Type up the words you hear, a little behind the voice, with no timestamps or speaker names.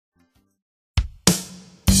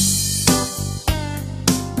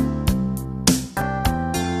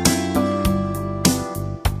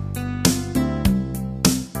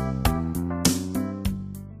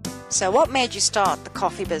So what made you start the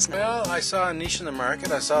coffee business? Well, I saw a niche in the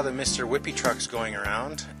market. I saw the Mr. Whippy trucks going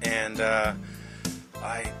around, and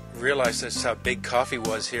I realized that's how big coffee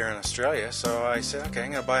was here in Australia. So I said, okay, I'm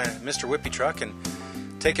going to buy a Mr. Whippy truck and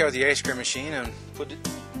take out the ice cream machine and put it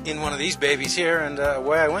in one of these babies here, and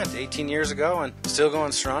away I went 18 years ago, and still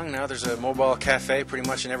going strong. Now there's a mobile cafe pretty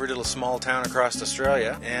much in every little small town across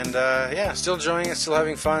Australia, and yeah, still enjoying it, still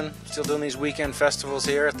having fun, still doing these weekend festivals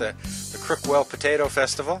here at the Crookwell Potato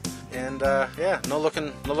Festival, and yeah, no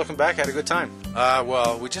looking back, had a good time.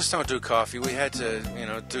 Well, we just don't do coffee. We had to,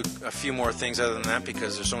 do a few more things other than that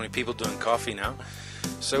because there's so many people doing coffee now.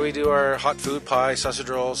 So we do our hot food pie, sausage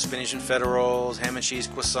rolls, spinach and feta rolls, ham and cheese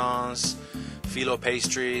croissants, phyllo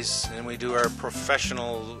pastries, and we do our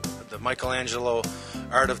professional, the Michelangelo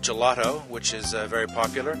art of gelato, which is very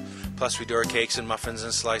popular. Plus we do our cakes and muffins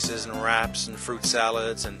and slices and wraps and fruit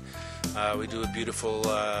salads, and we do a beautiful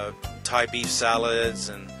Thai beef salads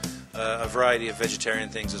and a variety of vegetarian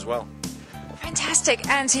things as well. Fantastic.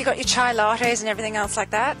 And so you got your chai lattes and everything else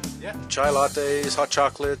like that? Yeah, chai lattes, hot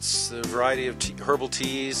chocolates, a variety of herbal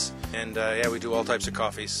teas, and yeah, we do all types of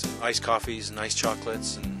coffees, iced coffees and iced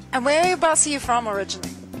chocolates. And whereabouts are you from originally?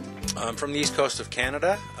 I'm from the east coast of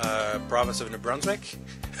Canada, province of New Brunswick.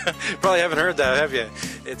 Probably haven't heard that, have you?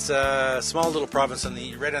 It's a small little province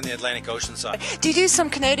right on the Atlantic Ocean side. Do you do some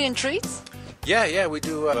Canadian treats? Yeah, we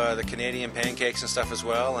do the Canadian pancakes and stuff as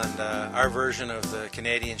well, and our version of the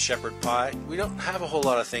Canadian shepherd pie. We don't have a whole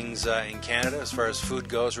lot of things in Canada as far as food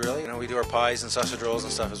goes, really. We do our pies and sausage rolls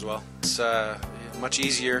and stuff as well. It's much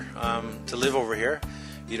easier to live over here.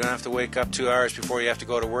 You don't have to wake up 2 hours before you have to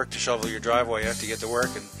go to work to shovel your driveway. You have to get to work.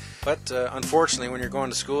 But unfortunately, when you're going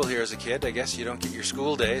to school here as a kid, I guess you don't get your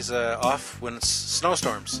school days off when it's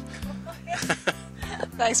snowstorms.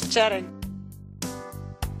 Thanks for chatting.